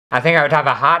I think I would have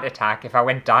a heart attack if I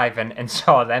went diving and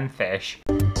saw them fish.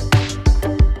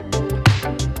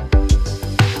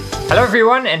 Hello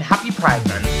everyone and happy Pride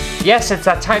Month. Yes, it's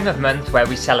that time of month where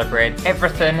we celebrate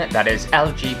everything that is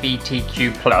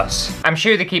LGBTQ+. I'm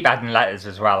sure they keep adding letters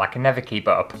as well, I can never keep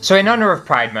up. So in honour of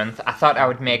Pride Month, I thought I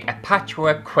would make a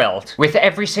patchwork quilt with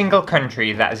every single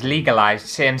country that has legalised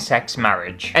same-sex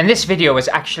marriage. And this video was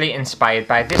actually inspired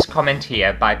by this comment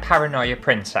here by Paranoia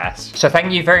Princess. So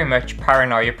thank you very much,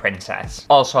 Paranoia Princess.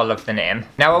 Also, I love the name.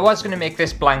 Now, I was going to make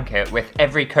this blanket with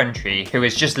every country who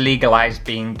has just legalised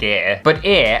being gay, but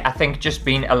I think just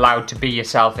being allowed to be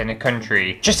yourself in a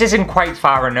country just isn't quite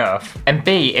far enough, and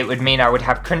B, it would mean I would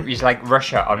have countries like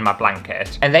Russia on my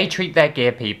blanket, and they treat their gay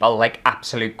people like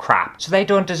absolute crap, so they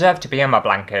don't deserve to be on my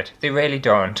blanket. They really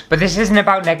don't. But this isn't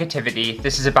about negativity,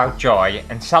 this is about joy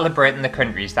and celebrating the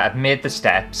countries that have made the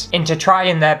steps into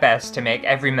trying their best to make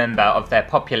every member of their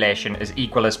population as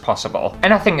equal as possible.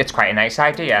 And I think it's quite a nice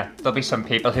idea. There'll be some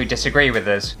people who disagree with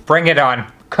us. Bring it on.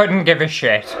 Couldn't give a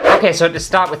shit. Okay, so to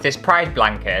start with this pride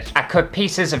blanket, I cut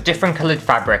pieces of different coloured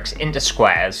fabrics into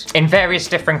squares in various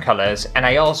different colours, and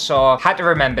I also had to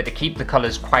remember to keep the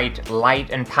colours quite light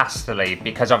and pastel-y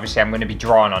because obviously I'm going to be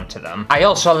drawing onto them. I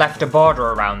also left a border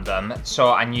around them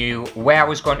so I knew where I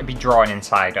was going to be drawing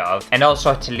inside of, and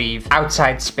also to leave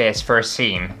outside space for a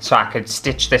seam so I could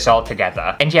stitch this all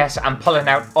together. And yes, I'm pulling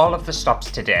out all of the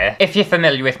stops today. If you're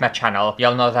familiar with my channel,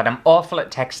 you'll know that I'm awful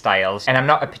at textiles and I'm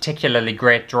not a particularly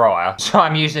great drawer, so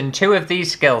I'm using two of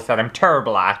these skills that I'm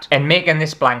terrible at and making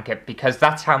this blanket because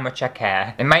that's how much I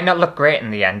care. It might not look great in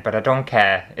the end, but I don't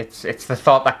care. It's the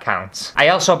thought that counts. I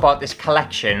also bought this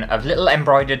collection of little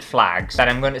embroidered flags that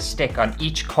I'm going to stick on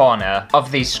each corner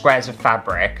of these squares of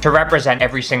fabric to represent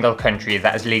every single country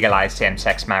that has legalized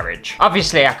same-sex marriage.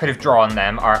 Obviously I could have drawn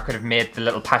them or I could have made the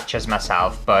little patches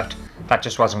myself, but that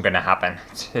just wasn't going to happen.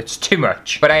 It's too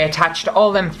much. But I attached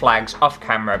all them flags off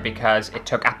camera because it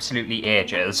took absolutely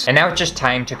ages. And now it's just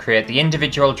time to create the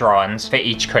individual drawings for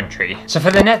each country. So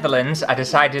for the Netherlands, I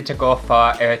decided to go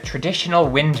for a traditional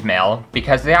windmill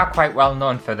because they are quite well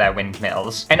known for their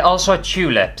windmills. And also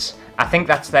tulips. I think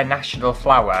that's their national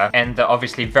flower, and they're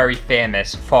obviously very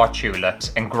famous for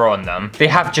tulips and growing them. They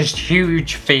have just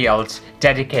huge fields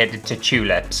dedicated to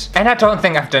tulips. And I don't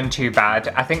think I've done too bad.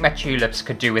 I think my tulips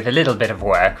could do with a little bit of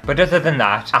work, but other than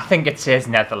that, I think it says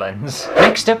Netherlands.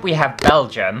 Next up we have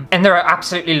Belgium, and there are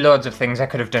absolutely loads of things I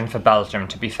could have done for Belgium,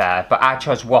 to be fair, but I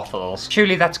chose waffles.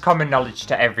 Surely that's common knowledge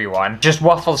to everyone. Just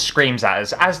waffles screams at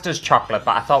us, as does chocolate,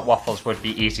 but I thought waffles would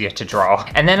be easier to draw.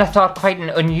 And then I thought quite an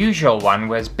unusual one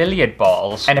was billiard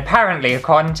balls, and apparently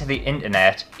according to the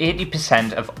internet,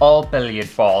 80% of all billiard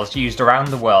balls used around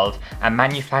the world are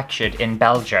manufactured in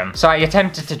Belgium. So I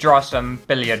attempted to draw some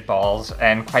billiard balls,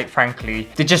 and quite frankly,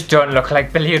 they just don't look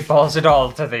like billiard balls at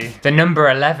all, do they? The number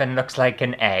 11 looks like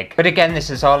an egg. But again, this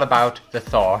is all about the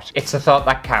thought. It's the thought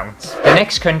that counts. The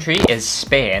next country is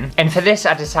Spain, and for this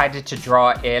I decided to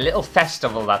draw a little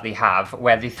festival that they have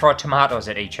where they throw tomatoes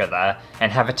at each other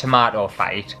and have a tomato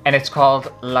fight, and it's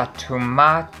called La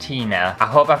Tomatina. I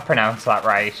hope I've pronounced that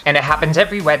right. And it happens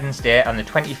every Wednesday on the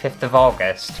 25th of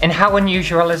August. And how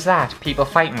unusual is that? People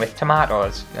fighting with tomatoes.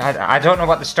 I don't know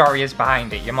what the story is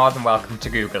behind it. You're more than welcome to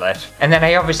Google it. And then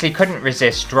I obviously couldn't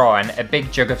resist drawing a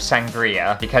big jug of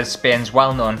sangria because Spain's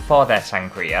well known for their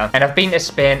sangria. And I've been to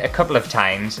Spain a couple of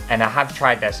times and I have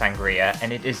tried their sangria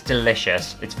and it is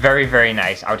delicious. It's very, very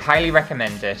nice. I would highly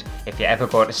recommend it if you ever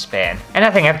go to Spain. And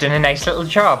I think I've done a nice little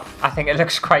job. I think it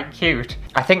looks quite cute.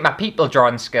 I think my people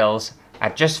drawing skills are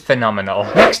just phenomenal.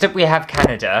 Next up we have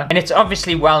Canada, and it's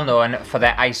obviously well known for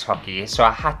their ice hockey, so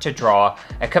I had to draw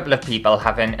a couple of people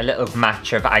having a little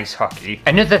match of ice hockey.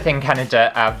 Another thing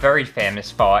Canada are very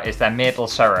famous for is their maple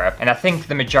syrup, and I think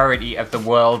the majority of the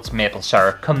world's maple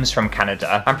syrup comes from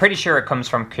Canada. I'm pretty sure it comes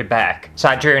from Quebec. So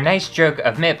I drew a nice jug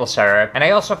of maple syrup, and I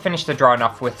also finished the drawing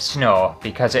off with snow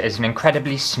because it is an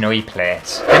incredibly snowy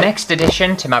place. The next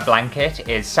addition to my blanket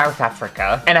is South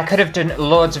Africa, and I could have done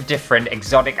loads of different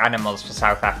exotic animals for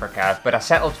South Africa, but I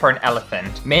settled for an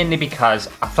elephant, mainly because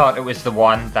I thought it was the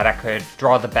one that I could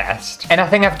draw the best. And I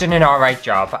think I've done an alright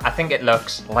job. I think it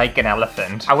looks like an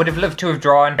elephant. I would have loved to have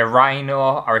drawn a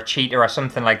rhino or a cheetah or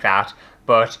something like that,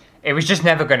 but it was just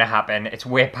never going to happen. It's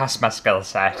way past my skill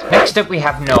set. Next up we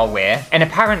have Norway, and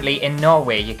apparently in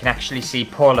Norway you can actually see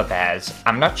polar bears.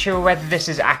 I'm not sure whether this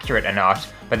is accurate or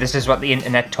not, but this is what the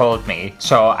internet told me.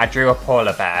 So I drew a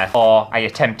polar bear, or I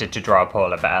attempted to draw a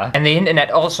polar bear. And the internet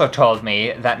also told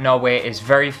me that Norway is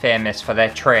very famous for their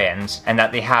trains and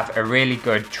that they have a really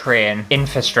good train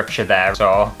infrastructure there.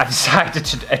 So I decided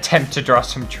to attempt to draw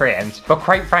some trains. But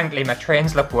quite frankly, my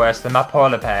trains look worse than my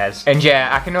polar bears. And yeah,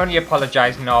 I can only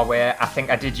apologise, Norway. I think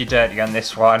I did you dirty on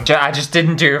this one. I just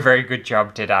didn't do a very good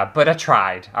job, did I? But I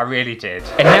tried. I really did.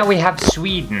 And now we have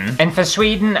Sweden. And for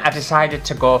Sweden, I decided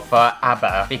to go for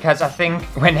ABBA because I think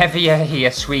whenever you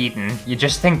hear Sweden, you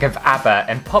just think of ABBA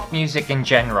and pop music in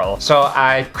general. So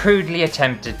I crudely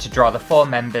attempted to draw the 4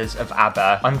 members of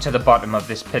ABBA onto the bottom of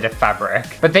this bit of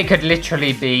fabric. But they could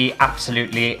literally be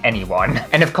absolutely anyone.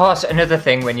 And of course, another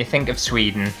thing when you think of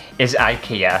Sweden is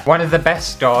IKEA. One of the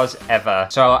best stores ever.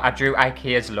 So I drew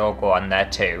IKEA's logo on there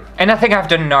too. And I think I've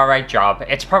done an alright job.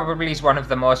 It's probably one of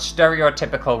the most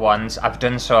stereotypical ones I've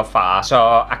done so far.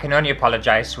 So I can only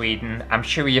apologise, Sweden. I'm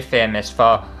sure you're famous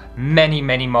for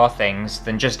many more things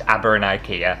than just ABBA and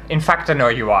IKEA. In fact, I know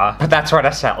you are, but that's what I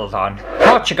settled on.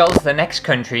 Portugal's the next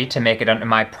country to make it onto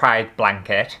my pride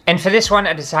blanket. And for this one,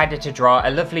 I decided to draw a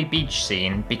lovely beach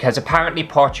scene because apparently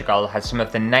Portugal has some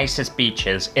of the nicest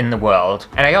beaches in the world.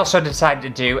 And I also decided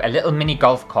to do a little mini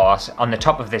golf course on the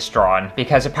top of this drawing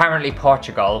because apparently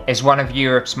Portugal is one of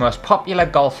Europe's most popular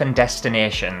golfing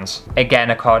destinations.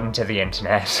 Again, according to the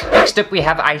internet. Next up, we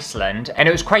have Iceland, and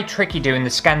it was quite tricky doing the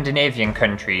Scandinavian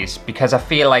countries because I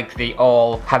feel like they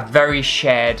all have very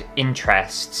shared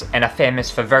interests and are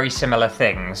famous for very similar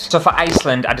things. So for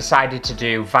Iceland, I decided to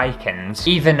do Vikings,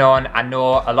 even though I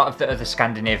know a lot of the other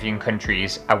Scandinavian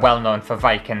countries are well known for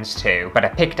Vikings too, but I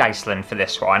picked Iceland for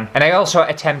this one. And I also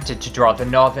attempted to draw the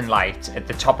Northern Lights at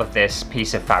the top of this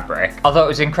piece of fabric, although it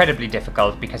was incredibly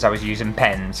difficult because I was using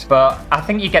pens, but I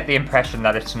think you get the impression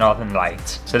that it's Northern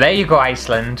Lights. So there you go,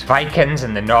 Iceland, Vikings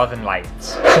and the Northern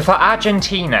Lights. So for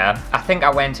Argentina, I think I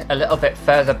went a little bit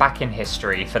further back in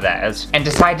history for theirs and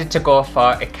decided to go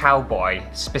for a cowboy,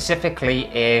 specifically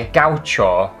a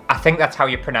gaucho. I think that's how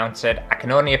you pronounce it. I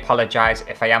can only apologise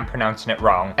if I am pronouncing it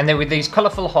wrong. And there were these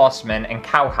colourful horsemen and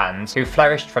cowhands who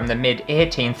flourished from the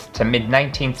mid-18th to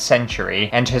mid-19th century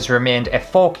and has remained a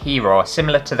folk hero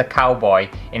similar to the cowboy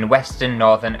in Western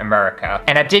Northern America.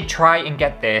 And I did try and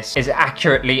get this as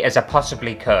accurately as I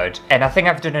possibly could. And I think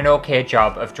I've done an okay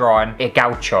job of drawing a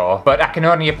gaucho, but I can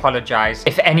only apologise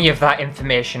if any of that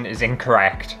information is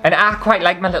incorrect. And I quite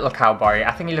like my little cowboy.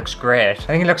 I think he looks great. I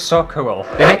think he looks so cool.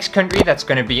 The next country that's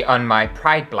going to be on my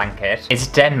pride blanket is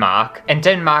Denmark. And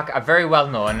Denmark are very well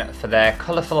known for their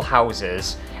colourful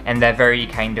houses and they're very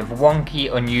kind of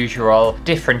wonky, unusual,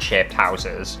 different shaped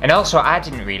houses. And also I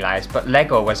didn't realise, but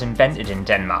Lego was invented in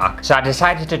Denmark. So I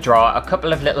decided to draw a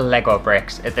couple of little Lego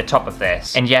bricks at the top of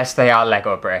this. And yes, they are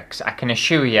Lego bricks. I can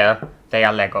assure you, they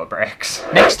are Lego bricks.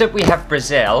 Next up we have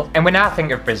Brazil, and when I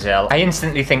think of Brazil, I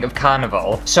instantly think of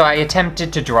carnival. So I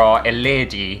attempted to draw a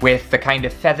lady with the kind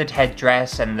of feathered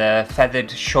headdress and the feathered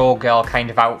showgirl kind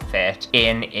of outfit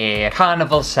in a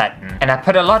carnival setting. And I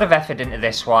put a lot of effort into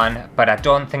this one, but I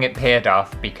don't think it paid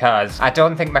off because I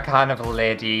don't think my carnival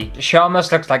lady, she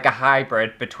almost looks like a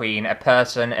hybrid between a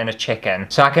person and a chicken.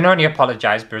 So I can only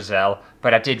apologise, Brazil,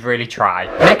 but I did really try.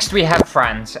 Next we have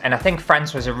France, and I think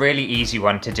France was a really easy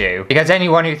one to do because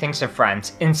anyone who thinks of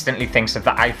France instantly thinks of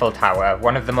the Eiffel Tower,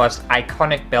 one of the most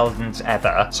iconic buildings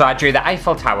ever. So I drew the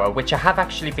Eiffel Tower, which I have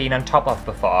actually been on top of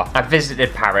before. I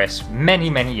visited Paris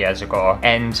many years ago,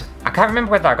 and I can't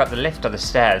remember whether I got the lift or the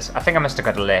stairs. I think I must have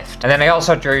got a lift. And then I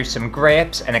also drew some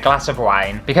grapes and a glass of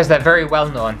wine because they're very well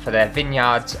known for their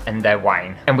vineyards and their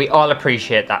wine. And we all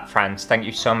appreciate that, France. Thank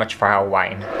you so much for our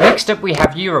wine. Next up we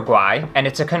have Uruguay, and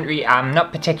it's a country I'm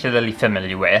not particularly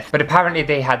familiar with, but apparently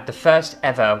they had the first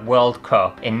ever World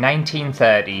Cup in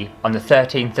 1930 on the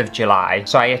 13th of July.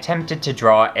 So I attempted to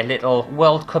draw a little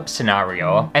World Cup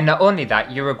scenario. And not only that,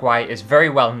 Uruguay is very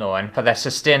well known for their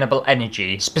sustainable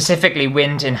energy, specifically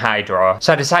wind and hydro.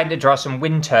 So I decided to draw some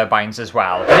wind turbines as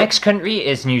well. The next country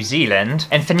is New Zealand,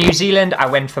 and for New Zealand I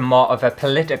went for more of a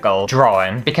political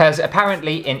drawing because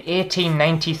apparently in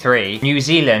 1893 New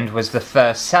Zealand was the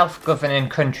first self-governing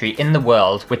country in the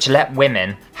world which let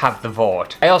women have the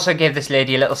vote. I also gave this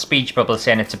lady a little speech bubble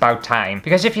saying it's about time,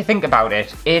 because if you think about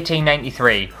it,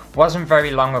 1893 wasn't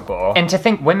very long ago, and to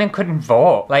think women couldn't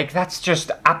vote, like, that's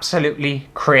just absolutely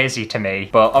crazy to me.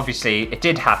 But obviously it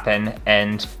did happen,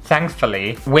 and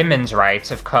thankfully women's rights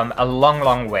have come a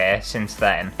long way since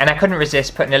then. And I couldn't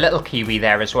resist putting a little kiwi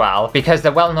there as well, because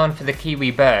they're well known for the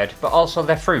kiwi bird, but also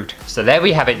their fruit. So there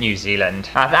we have it, New Zealand.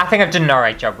 I think I've done an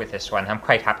alright job with this one. I'm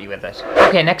quite happy with it.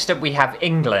 Okay, next up we have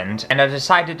England, and I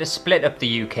decided to split up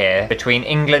the UK between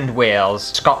England, Wales,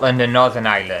 Scotland and Northern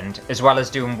Ireland, as well as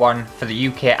doing one for the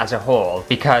UK as a whole,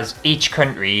 because each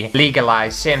country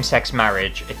legalized same-sex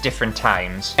marriage at different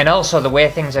times. And also the way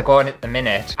things are going at the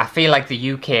minute, I feel like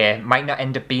the UK might not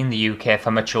end up being the UK for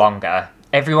much longer.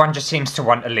 Everyone just seems to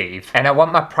want to leave. And I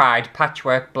want my pride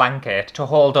patchwork blanket to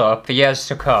hold up for years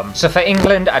to come. So for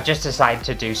England, I just decided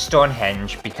to do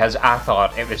Stonehenge because I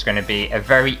thought it was going to be a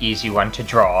very easy one to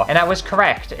draw. And I was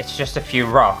correct, it's just a few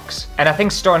rocks. And I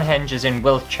think Stonehenge is in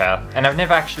Wiltshire, and I've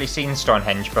never actually seen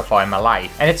Stonehenge before in my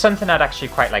life. And it's something I'd actually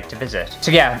quite like to visit.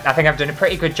 So yeah, I think I've done a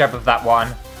pretty good job of that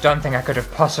one. Don't think I could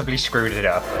have possibly screwed it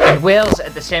up. And Wales,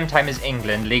 at the same time as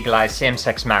England, legalised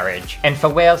same-sex marriage. And for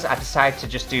Wales, I decided to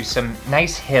just do some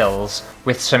nice hills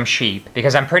with some sheep,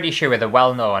 because I'm pretty sure they're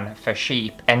well known for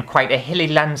sheep and quite a hilly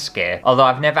landscape. Although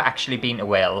I've never actually been to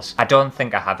Wales. I don't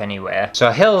think I have anywhere.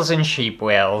 So hills and sheep,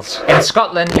 Wales. And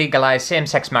Scotland legalised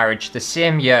same-sex marriage the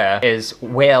same year as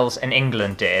Wales and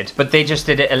England did, but they just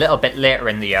did it a little bit later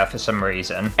in the year for some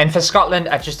reason. And for Scotland,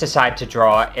 I just decided to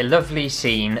draw a lovely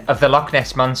scene of the Loch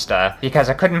Ness Monster, because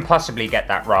I couldn't possibly get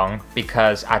that wrong,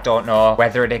 because I don't know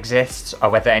whether it exists or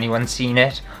whether anyone's seen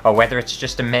it or whether it's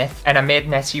just a myth. And I made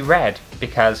Nessie red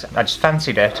because I just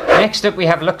fancied it. Next up we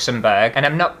have Luxembourg, and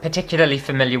I'm not particularly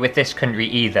familiar with this country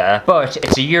either, but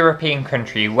it's a European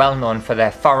country well known for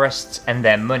their forests and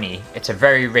their money. It's a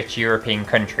very rich European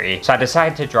country, so I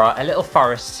decided to draw a little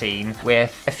forest scene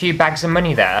with a few bags of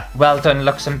money there. Well done,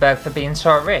 Luxembourg, for being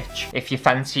so rich. If you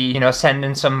fancy, you know,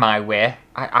 sending some my way,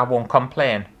 I won't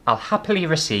complain. I'll happily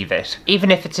receive it. Even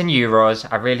if it's in euros,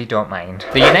 I really don't mind.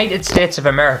 The United States of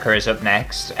America is up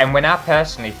next, and when I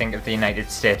personally think of the United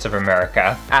States of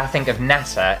America, I think of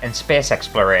NASA and space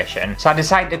exploration, so I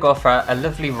decided to go for a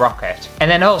lovely rocket. And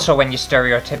then also when you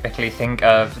stereotypically think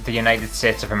of the United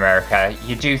States of America,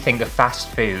 you do think of fast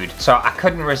food, so I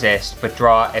couldn't resist but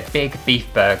draw a big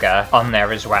beef burger on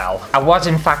there as well. I was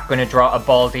in fact going to draw a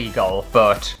bald eagle,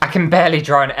 but I can barely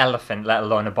draw an elephant, let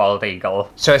alone a bald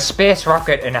eagle. So a space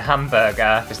rocket and a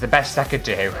hamburger is the best I could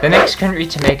do. The next country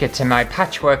to make it to my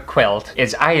patchwork quilt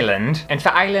is Ireland, and for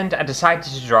Ireland I decided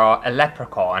to draw a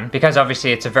leprechaun because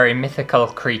obviously it's a very mythical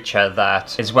creature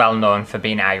that is well known for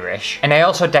being Irish. And I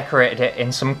also decorated it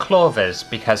in some clovers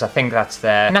because I think that's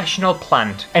their national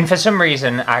plant. And for some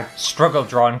reason I struggled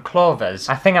drawing clovers.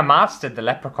 I think I mastered the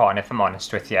leprechaun, if I'm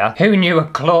honest with you. Who knew a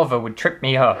clover would trip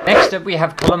me up? Next up we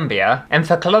have Colombia, and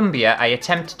for Colombia I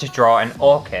attempted to draw an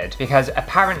orchid because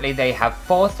apparently they have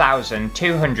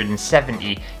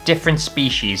 4,270 different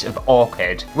species of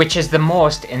orchid, which is the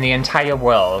most in the entire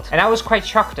world. And I was quite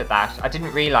shocked at that. I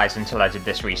didn't realise until I did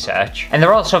this research. And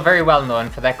they're also very well known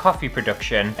for their coffee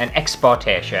production and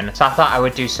exportation, so I thought I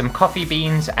would do some coffee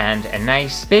beans and a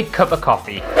nice big cup of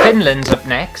coffee. Finland's up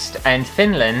next, and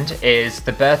Finland is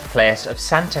the birthplace of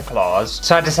Santa Claus,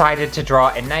 so I decided to draw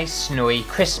a nice snowy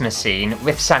Christmas scene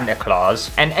with Santa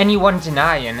Claus. And anyone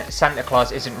denying Santa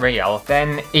Claus isn't real,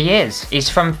 then he is. He's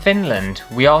from Finland.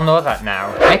 We all know that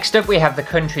now. Next up we have the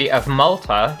country of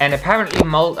Malta, and apparently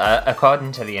Malta,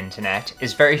 according to the internet,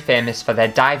 is very famous for their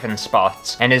diving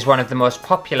spots and is one of the most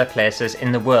popular places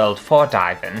in the world for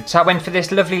diving. So I went for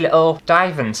this lovely little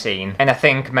diving scene, and I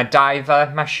think my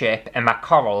diver, my ship and my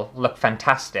coral look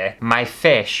fantastic. My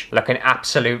fish look an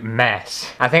absolute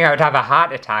mess. I think I would have a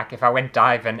heart attack if I went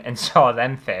diving and saw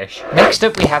them fish. Next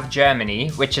up we have Germany,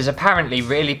 which is apparently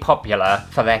really popular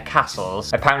for their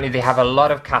castles. Apparently they have a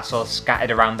lot of castles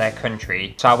scattered around their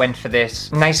country, so I went for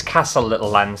this nice castle little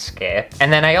landscape.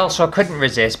 And then I also couldn't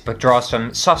resist but draw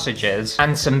some sausages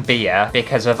and some beer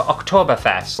because of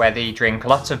Oktoberfest, where they drink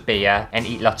lots of beer and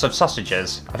eat lots of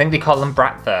sausages. I think they call them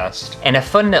bratwurst. And a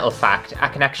fun little fact, I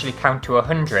can actually count to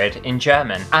 100 in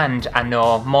German, and I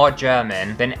know more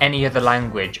German than any other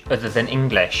language other than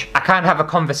English. I can't have a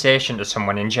conversation to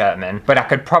someone in German, but I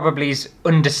could probably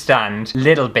understand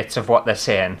little bits of what they're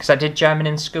saying because I did German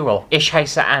in school. Ich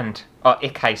heiße Ant. Or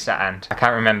ich heiße Ant. I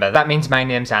can't remember. That means my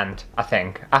name's Ant, I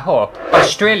think. I hope.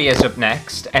 Australia's up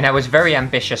next, and I was very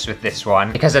ambitious with this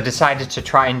one because I decided to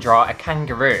try and draw a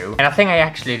kangaroo, and I think I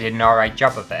actually did an alright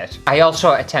job of it. I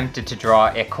also attempted to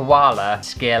draw a koala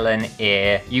scaling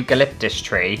a eucalyptus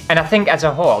tree, and I think as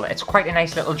a whole it's quite a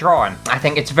nice little drawing. I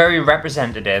think it's very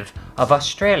representative of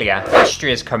Australia.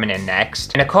 Austria's coming in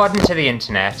next, and according to the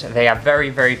internet they are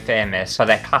very famous for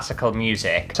their classical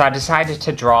music, so I decided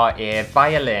to draw a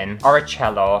violin or a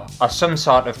cello or some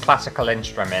sort of classical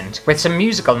instrument with some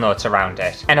musical notes around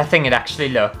it. And I think it actually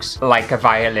looks like a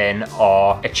violin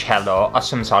or a cello or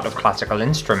some sort of classical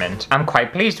instrument. I'm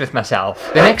quite pleased with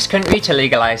myself. The next country to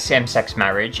legalize same-sex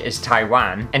marriage is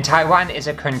Taiwan, and Taiwan is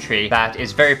a country that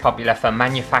is very popular for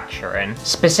manufacturing,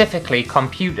 specifically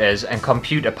computers and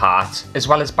computer parts, as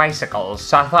well as bicycles.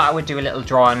 So I thought I would do a little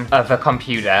drawing of a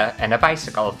computer and a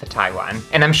bicycle for Taiwan.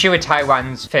 And I'm sure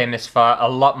Taiwan's famous for a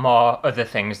lot more other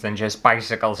things than just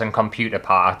bicycles and computer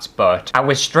parts, but I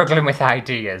was struggling with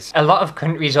ideas. A lot of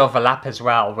countries overlap as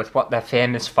well with what they're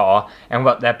famous for and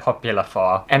what they're popular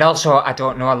for. And also, I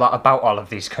don't know a lot about all of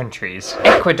these countries.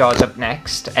 Ecuador's up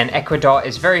next, and Ecuador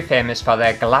is very famous for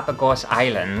their Galapagos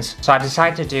Islands, so I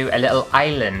decided to do a little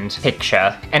island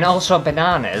picture. And also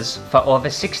bananas. For over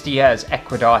 60 years,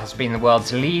 Ecuador has been the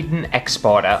world's leading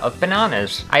exporter of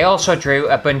bananas. I also drew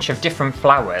a bunch of different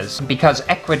flowers because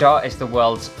Ecuador is the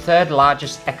world's third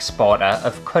largest exporter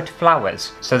of cut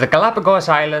flowers. So the Galapagos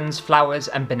Islands, flowers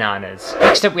and bananas.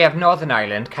 Next up we have Northern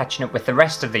Ireland catching up with the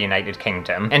rest of the United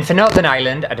Kingdom. And for Northern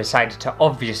Ireland I decided to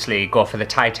obviously go for the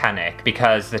Titanic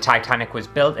because the Titanic was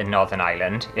built in Northern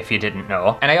Ireland, if you didn't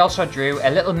know. And I also drew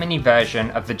a little mini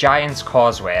version of the Giant's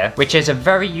Causeway, which is a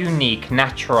very unique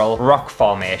natural rock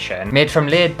formation made from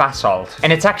laid basalt.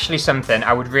 And it's actually something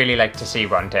I would really like to see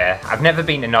one day. I've never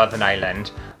been to Northern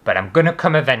Ireland, but I'm gonna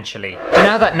come eventually. So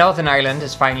now that Northern Ireland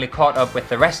has finally caught up with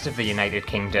the rest of the United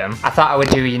Kingdom, I thought I would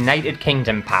do a United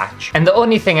Kingdom patch. And the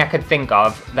only thing I could think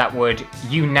of that would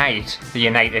unite the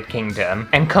United Kingdom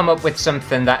and come up with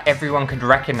something that everyone could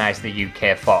recognise the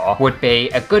UK for would be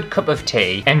a good cup of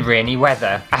tea and rainy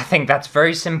weather. I think that's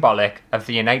very symbolic of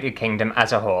the United Kingdom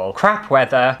as a whole. Crap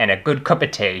weather and a good cup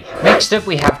of tea. Next up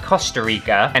we have Costa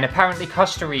Rica, and apparently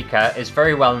Costa Rica is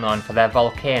very well known for their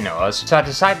volcanoes, so I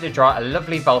decided to draw a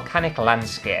lovely volcanic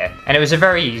landscape, and it was a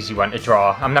very easy one to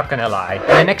draw, I'm not gonna lie.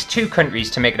 And the next two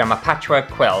countries to make it on my patchwork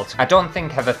quilt I don't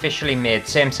think have officially made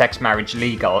same-sex marriage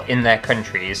legal in their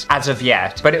countries as of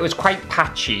yet, but it was quite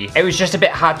patchy. It was just a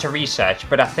bit hard to research,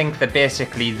 but I think they're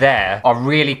basically there or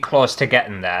really close to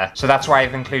getting there, so that's why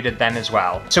I've included them as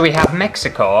well. So we have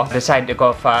Mexico. I decided to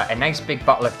go for a nice big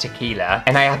bottle of tequila,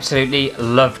 and I absolutely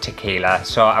love tequila,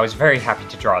 so I was very happy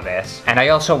to draw this. And I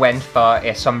also went for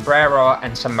a sombrero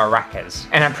and some maracas.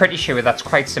 And I'm pretty sure that's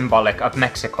quite symbolic of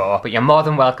Mexico, but you're more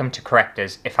than welcome to correct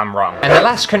us if I'm wrong. And the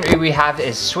last country we have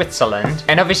is Switzerland.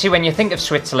 And obviously when you think of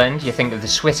Switzerland, you think of the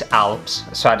Swiss Alps,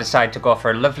 so I decided to go for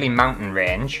a lovely mountain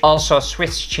range. Also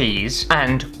Swiss cheese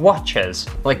and watches.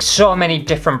 Like so many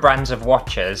different brands of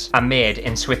watches are made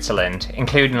in Switzerland,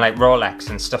 including like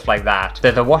Rolex and stuff like that.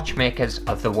 They're the watchmakers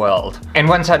of the world. And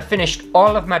once I'd finished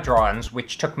all of my drawings,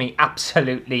 which took me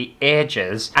absolutely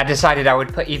ages, I decided I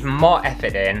would put even more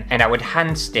effort in and I would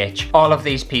hand stitch all of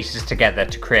these pieces together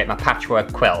to create my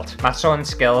patchwork quilt. My sewing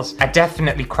skills are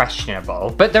definitely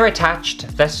questionable, but they're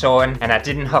attached, they're sewn, and I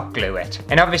didn't hot glue it.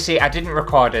 And obviously I didn't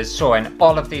record us sewing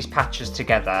all of these patches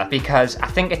together because I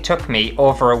think it took me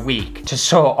over a week to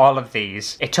sew all of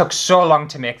these. It took so long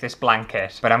to make this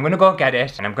blanket, but I'm gonna go get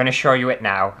it and I'm gonna show you it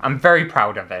now. I'm very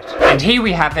proud of it. And here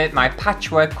we have it, my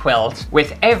patchwork quilt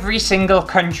with every single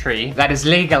country that has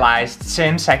legalized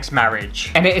same-sex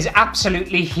marriage. And it is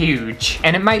absolutely huge.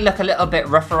 And it might look a little bit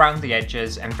rough around the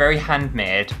edges and very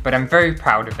handmade, but I'm very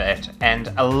proud of it,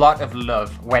 and a lot of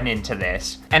love went into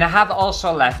this. And I have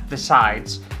also left the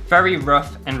sides very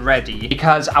rough and ready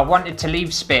because I wanted to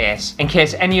leave space in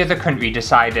case any other country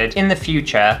decided in the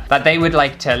future that they would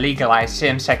like to legalize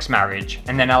same-sex marriage,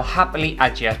 and then I'll happily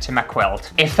add you to my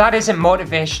quilt. If that isn't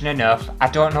motivation enough, I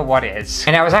don't know what is.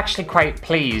 And I was actually quite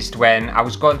pleased when I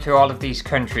was going through all of these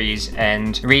countries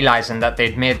and realizing that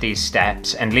they'd made these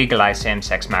steps and legalized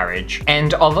same-sex marriage.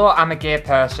 And although I'm a gay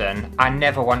person, I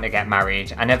never want to get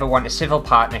married. I never want a civil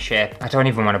partnership. I don't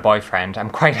even want a boyfriend. I'm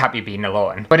quite happy being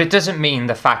alone. But it doesn't mean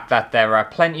the fact that there are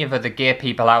plenty of other gay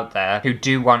people out there who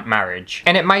do want marriage.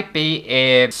 And it might be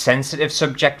a sensitive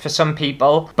subject for some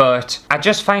people, but I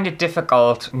just find it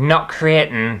difficult not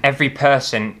creating every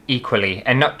person equally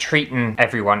and not treating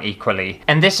everyone equally.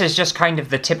 And this is just kind of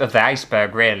the tip of the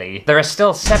iceberg, really. There are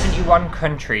still 71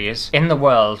 countries in the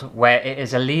world where it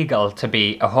is illegal to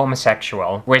be a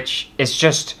homosexual, which is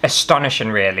just astonishing,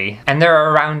 really. And there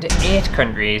are around 8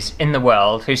 countries in the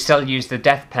world who still use the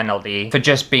death penalty for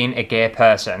just being a gay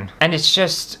person. And it's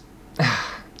just...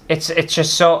 It's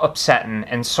just so upsetting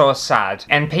and so sad.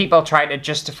 And people try to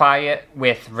justify it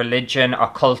with religion or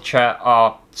culture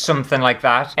or something like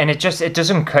that, and it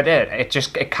doesn't cut it.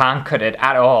 It can't cut it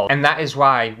at all. And that is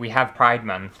why we have Pride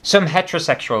Month. Some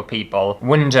heterosexual people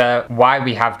wonder why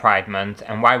we have Pride Month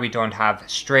and why we don't have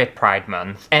straight Pride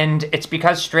Month. And it's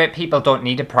because straight people don't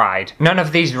need a pride. None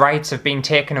of these rights have been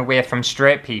taken away from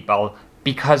straight people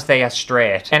because they are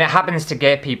straight. And it happens to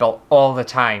gay people all the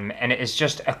time, and it is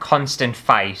just a constant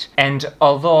fight. And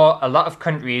although a lot of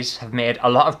countries have made a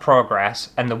lot of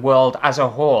progress, and the world as a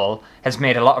whole has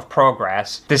made a lot of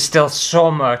progress, there's still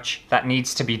so much that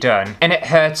needs to be done. And it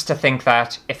hurts to think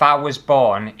that if I was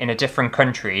born in a different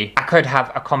country, I could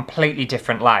have a completely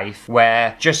different life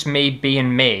where just me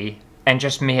being me and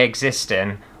just me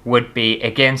existing would be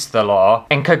against the law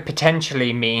and could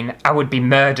potentially mean I would be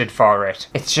murdered for it.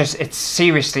 It's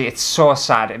seriously, it's so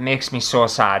sad. It makes me so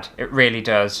sad. It really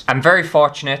does. I'm very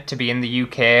fortunate to be in the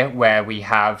UK where we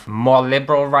have more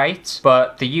liberal rights,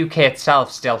 but the UK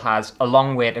itself still has a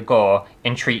long way to go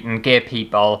in treating gay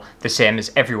people the same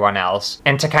as everyone else,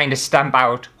 and to kind of stamp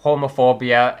out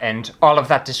homophobia and all of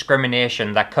that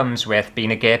discrimination that comes with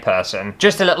being a gay person.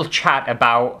 Just a little chat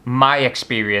about my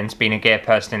experience being a gay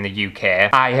person in the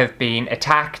UK. I have been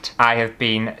attacked, I have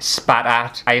been spat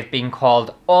at, I have been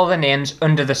called all the names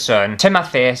under the sun, to my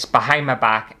face, behind my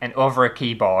back, and over a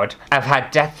keyboard. I've had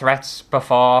death threats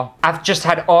before. I've just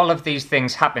had all of these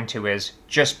things happen to us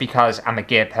just because I'm a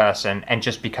gay person and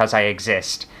just because I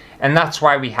exist. And that's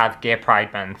why we have Gay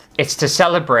Pride Month. It's to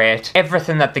celebrate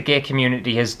everything that the gay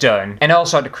community has done, and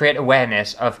also to create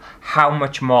awareness of how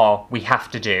much more we have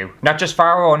to do. Not just for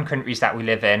our own countries that we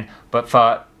live in, but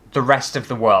for the rest of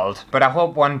the world. But I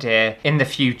hope one day in the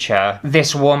future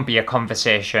this won't be a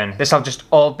conversation. This'll just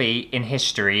all be in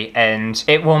history, and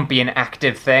it won't be an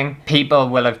active thing. People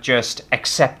will have just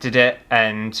accepted it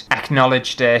and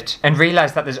acknowledged it and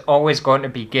realized that there's always going to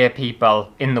be gay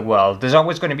people in the world. There's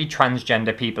always going to be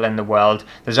transgender people in the world.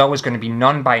 There's always going to be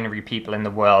non-binary people in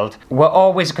the world. We're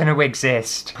always going to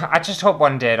exist. I just hope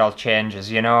one day it all changes,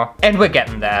 you know? And we're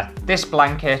getting there. This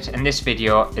blanket and this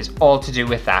video is all to do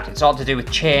with that. It's all to do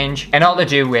with change, and all to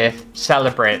do with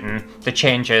celebrating the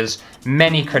changes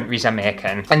many countries are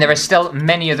making. And there are still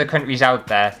many other countries out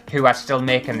there who are still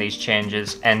making these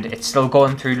changes, and it's still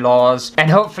going through laws.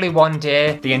 And hopefully one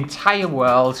day the entire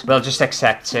world will just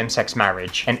accept same-sex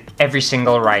marriage and every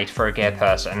single right for a gay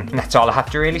person. And that's all I have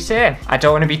to really say. I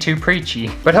don't want to be too preachy,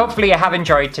 but hopefully you have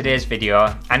enjoyed today's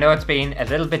video. I know it's been a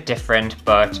little bit different,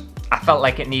 but I felt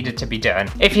like it needed to be done.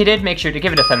 If you did, make sure to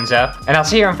give it a thumbs up, and I'll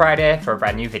see you on Friday for a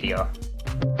brand new video.